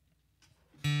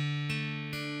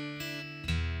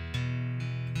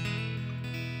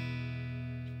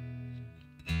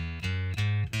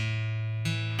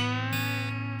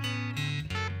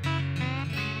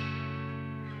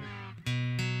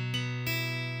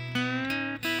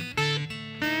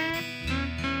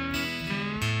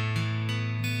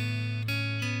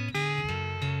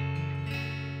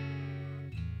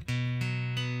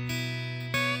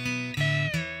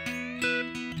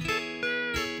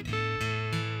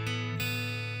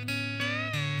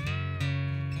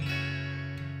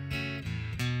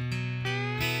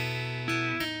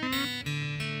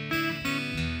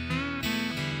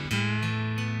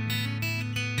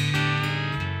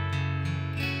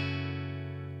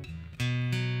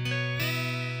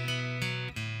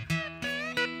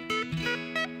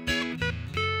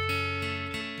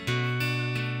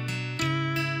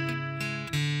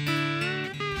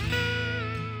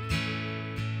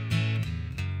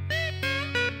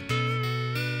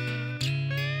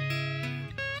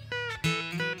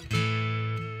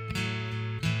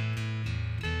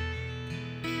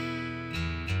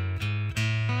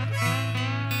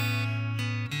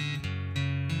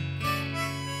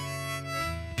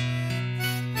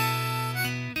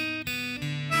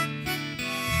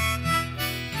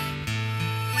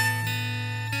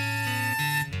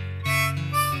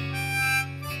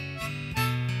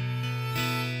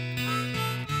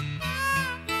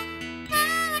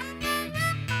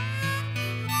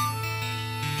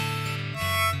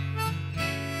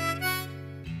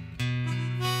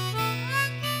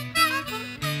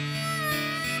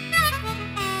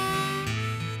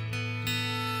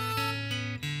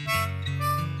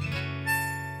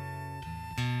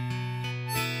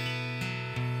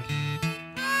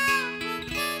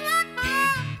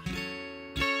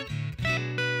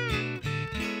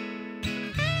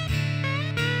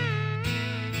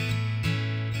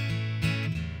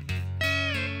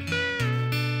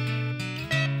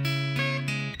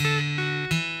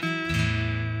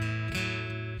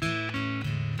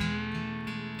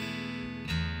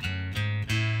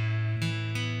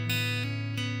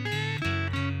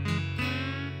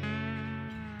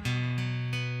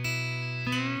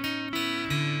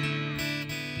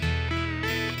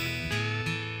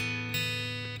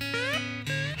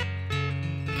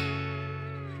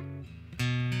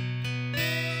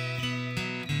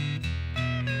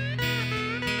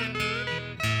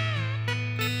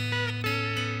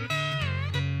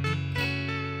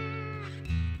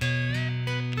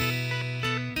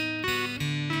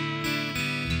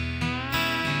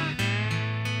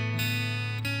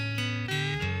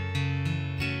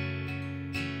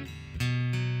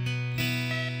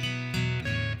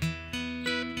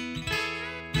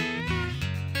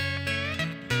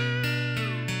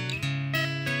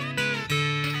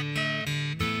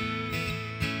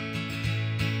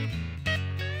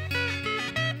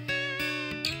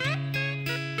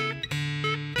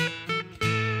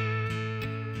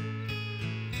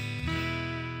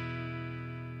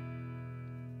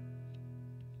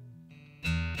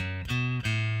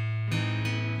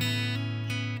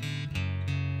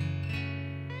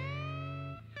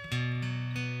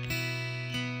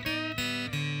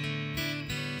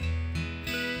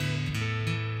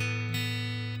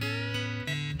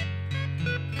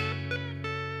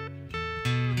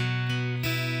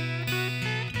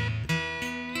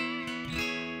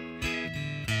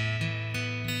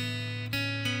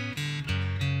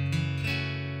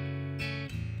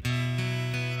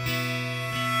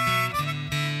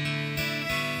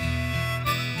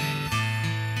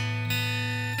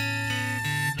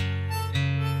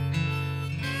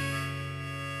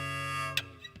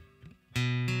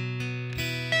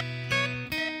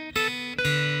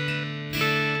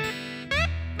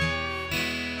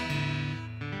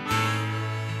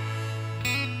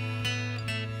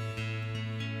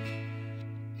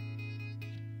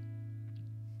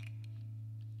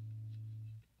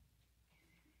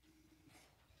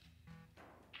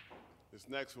 This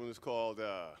next one is called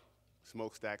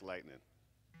Smokestack Lightning.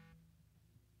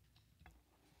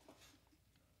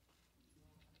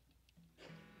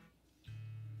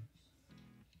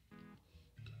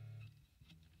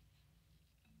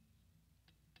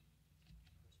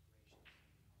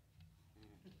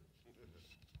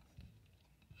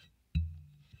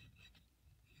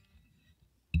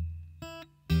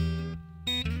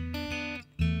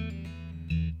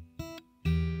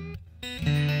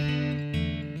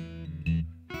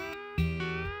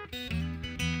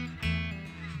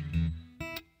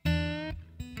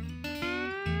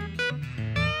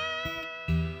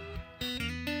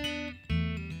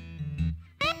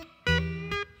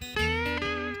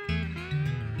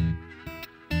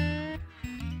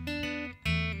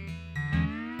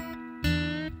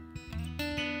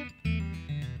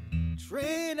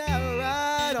 Train I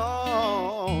ride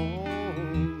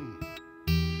on,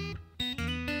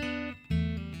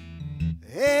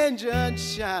 engine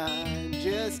shine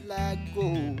just like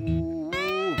gold.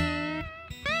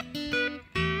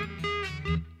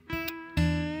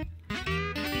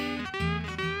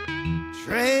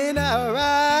 Train I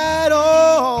ride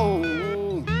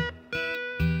on,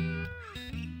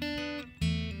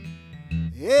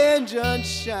 engine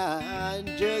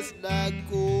shine just like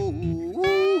gold.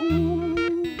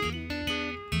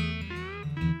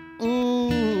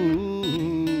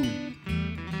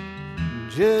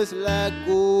 Just like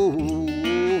gold,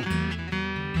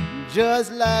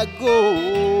 just like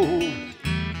gold.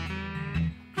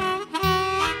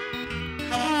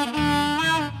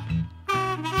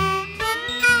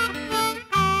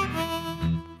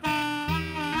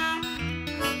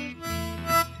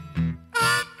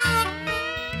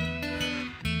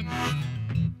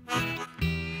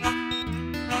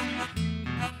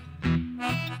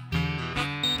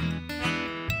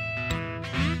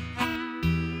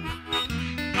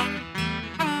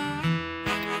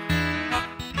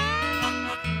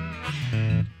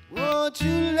 Won't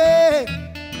you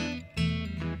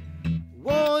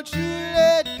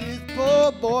let this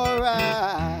poor boy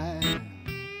ride?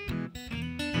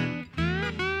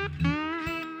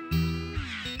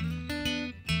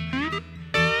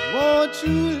 Won't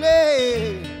you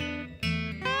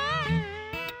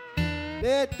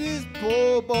let this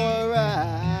poor boy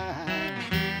ride?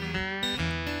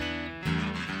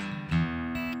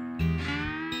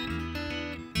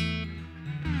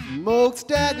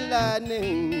 Smokestack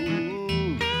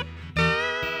lightning,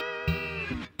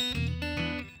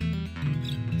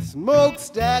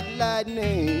 smokestack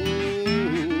lightning,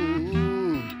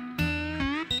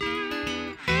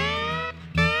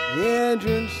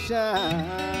 engine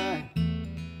shine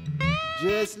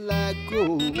just like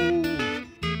gold,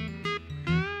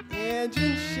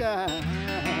 engine shine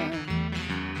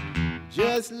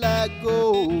just like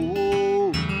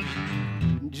gold,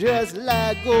 just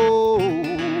like gold,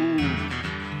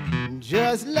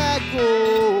 just like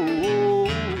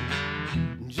gold,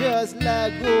 just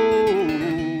like gold.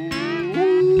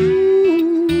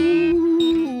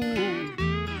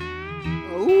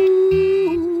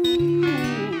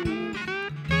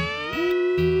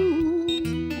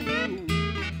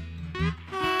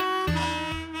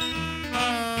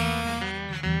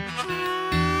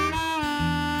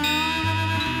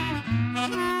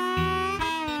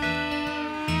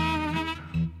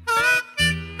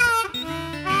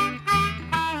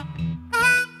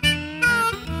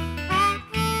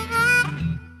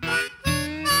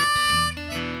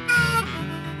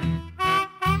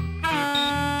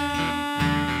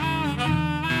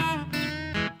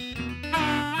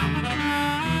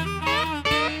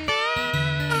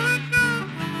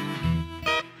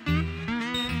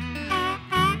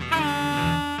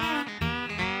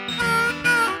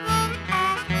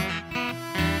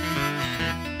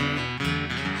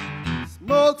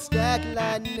 Smokestack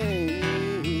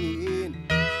lightning,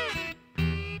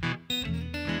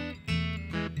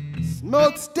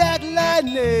 smokestack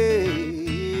lightning,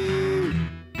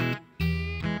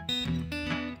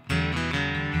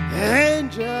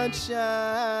 engine shine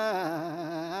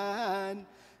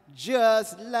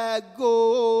just like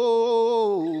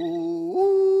gold.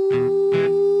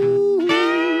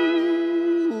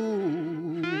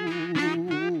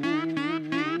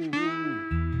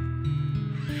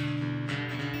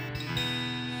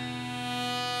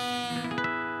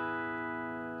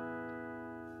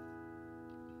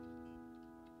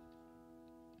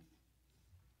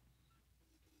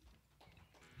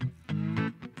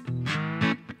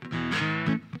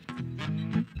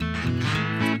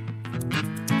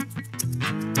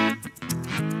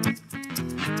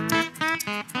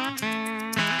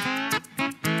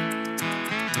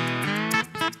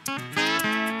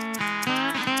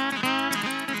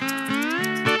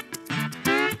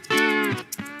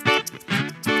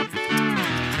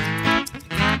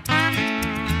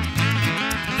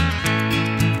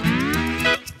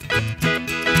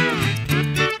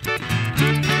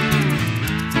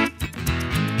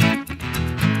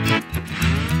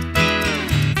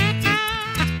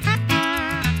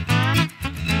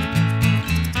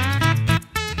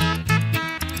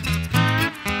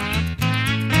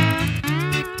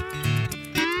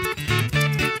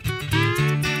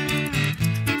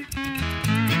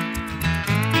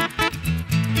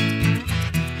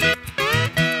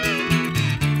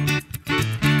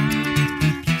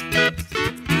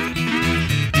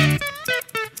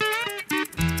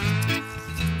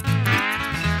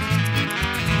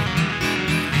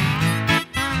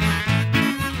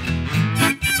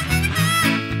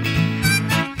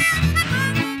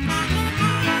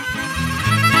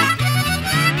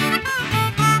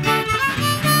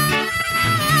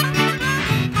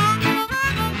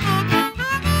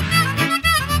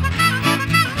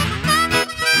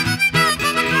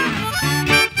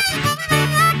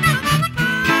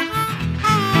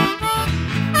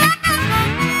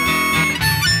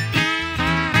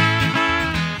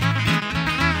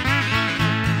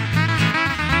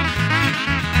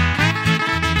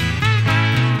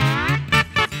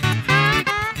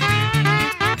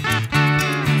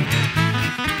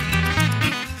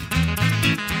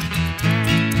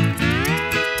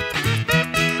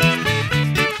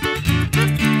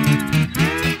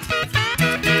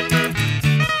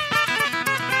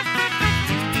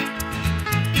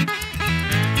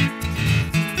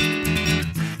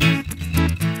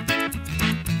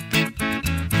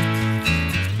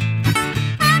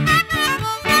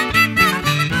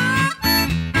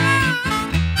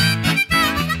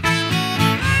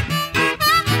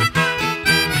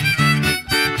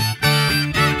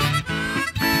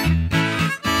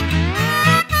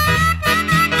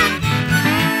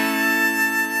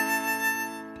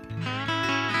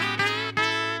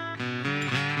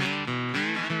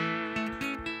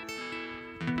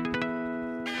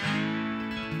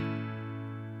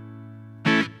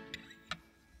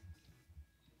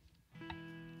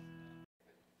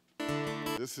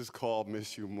 This is called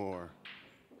Miss You More.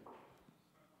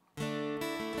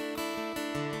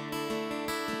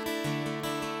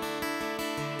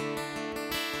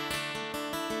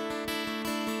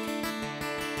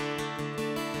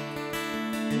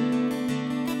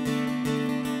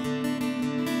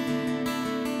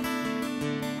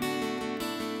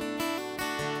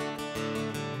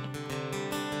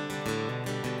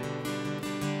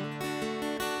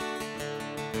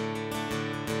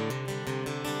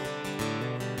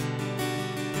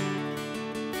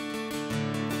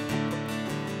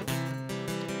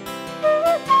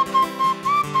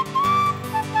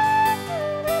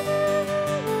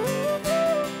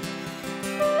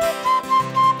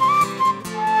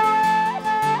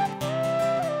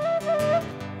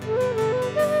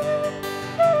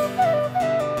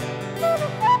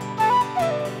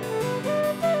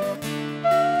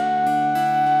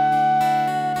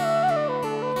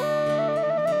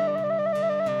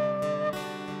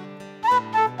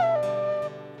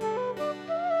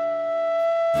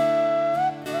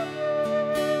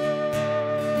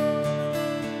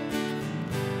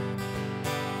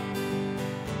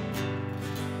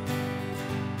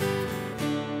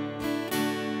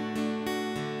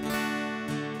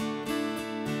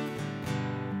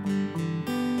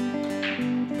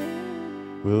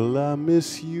 Will I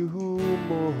miss you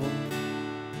more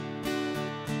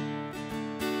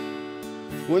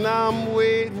when I'm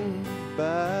waiting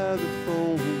by the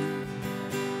phone?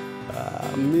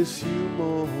 I miss you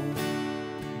more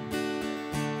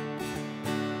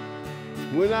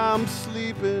when I'm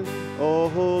sleeping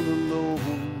all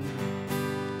alone.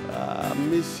 I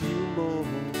miss you more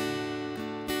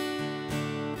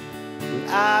when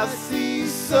I see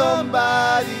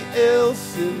somebody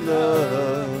else in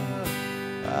love.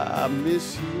 I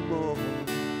miss you more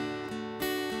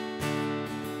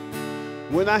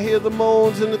when I hear the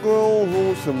moans and the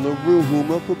groans from the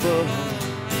room up above.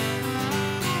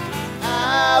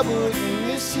 I wouldn't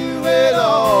miss you at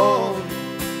all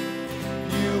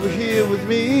if you were here with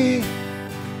me,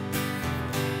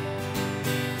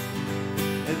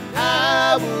 and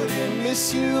I wouldn't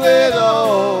miss you at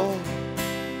all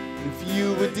if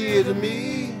you were dear to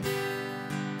me.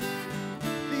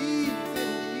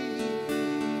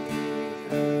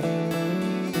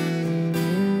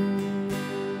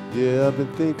 Yeah, I've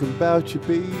been thinking about you,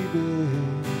 baby.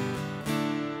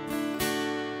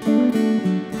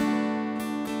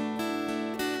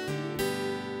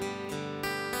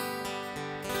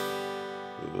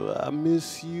 Well, I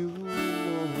miss you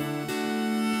more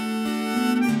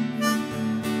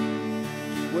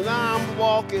when I'm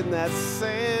walking that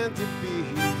sandy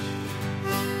beach.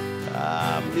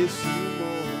 I miss you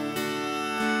more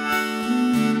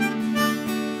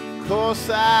 'cause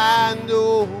I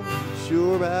know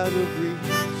you're out of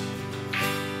reach.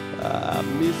 I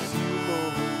miss you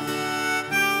more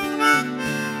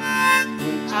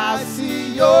when I see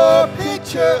your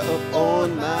picture up on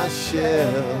my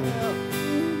shelf.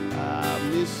 I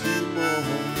miss you more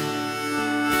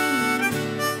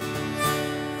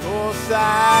 'cause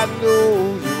I know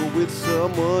you're with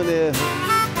someone else.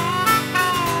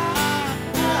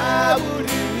 I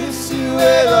wouldn't miss you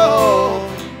at all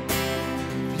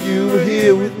if you were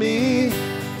here with me.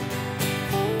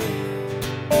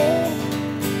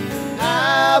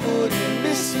 I wouldn't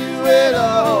miss you at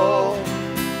all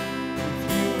if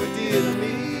you were dear to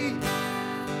me.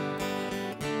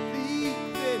 Believe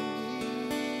in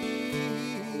me.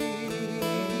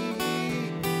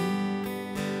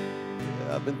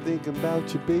 Yeah, I've been thinking about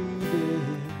you, baby.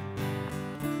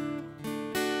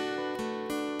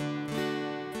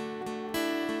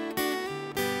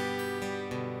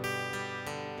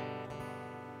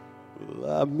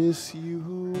 Well, I miss you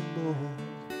more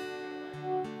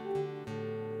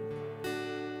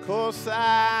 'cause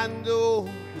I know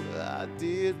what I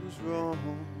did was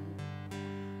wrong.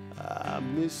 I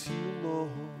miss you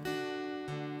more.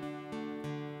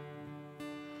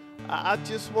 I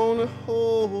just wanna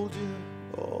hold you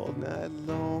all night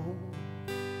long.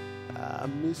 I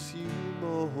miss you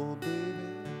more, baby.